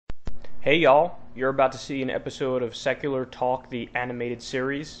Hey y'all, you're about to see an episode of Secular Talk, the animated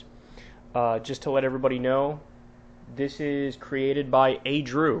series. Just to let everybody know, this is created by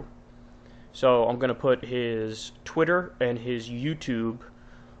ADrew. So I'm going to put his Twitter and his YouTube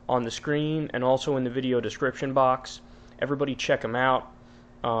on the screen and also in the video description box. Everybody check him out.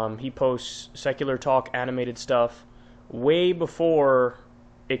 He posts Secular Talk animated stuff way before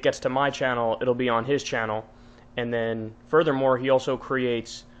it gets to my channel. It'll be on his channel. And then furthermore, he also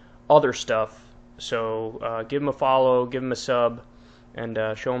creates other stuff. So give him a follow, give him a sub, and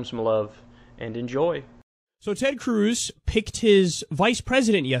show him some love, and enjoy. So Ted Cruz picked his vice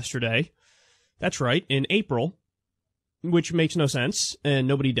president yesterday. That's right, in April, which makes no sense, and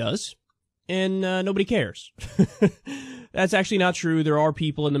nobody does, and nobody cares. That's actually not true. There are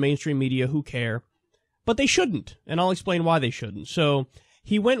people in the mainstream media who care, but they shouldn't, and I'll explain why they shouldn't. So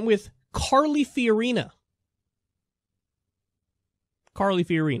he went with Carly Fiorina. Carly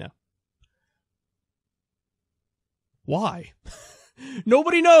Fiorina. Why?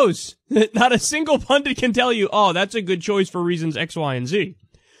 Nobody knows. Not a single pundit can tell you, oh, that's a good choice for reasons X, Y, and Z.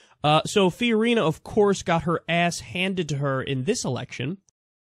 So Fiorina, of course, got her ass handed to her in this election.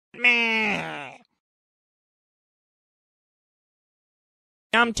 Meh.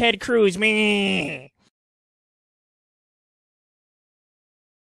 I'm Ted Cruz. Meh.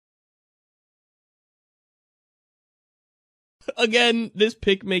 Again, this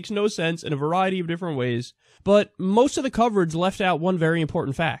pick makes no sense in a variety of different ways, but most of the coverage left out one very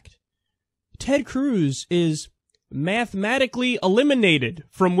important fact. Ted Cruz is mathematically eliminated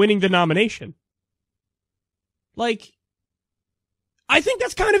from winning the nomination. Like, I think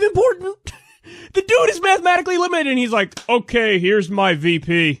that's kind of important. The dude is mathematically eliminated, and he's like, okay, here's my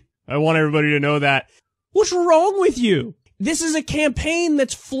VP. I want everybody to know that. What's wrong with you? This is a campaign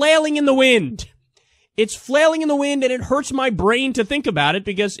that's flailing in the wind. It's flailing in the wind, and it hurts my brain to think about it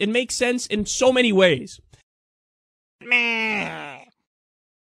because it makes sense in so many ways. Meh.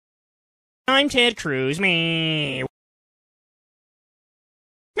 I'm Ted Cruz. Meh.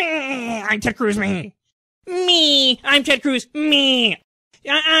 Meh. I'm Ted Cruz. Meh. Me. I'm Ted Cruz. Me.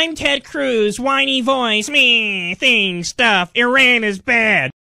 I'm Ted Cruz. Whiny voice. Me. Thing. Stuff. Iran is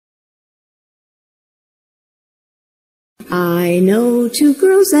bad. I know two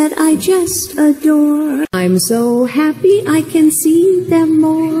girls that I just adore. I'm so happy I can see them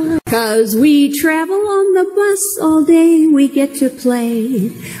more. 'Cause we travel on the bus all day. We get to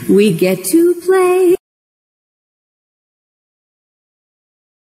play. We get to play.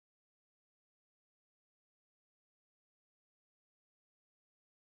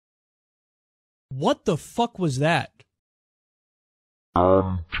 What the fuck was that?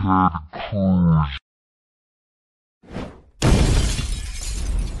 I'm Ted Cruz.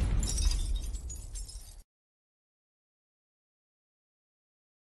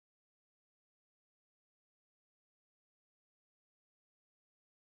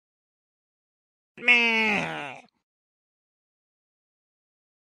 Meh.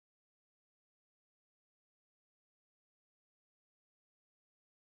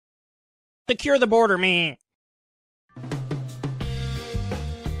 Secure the border, meh.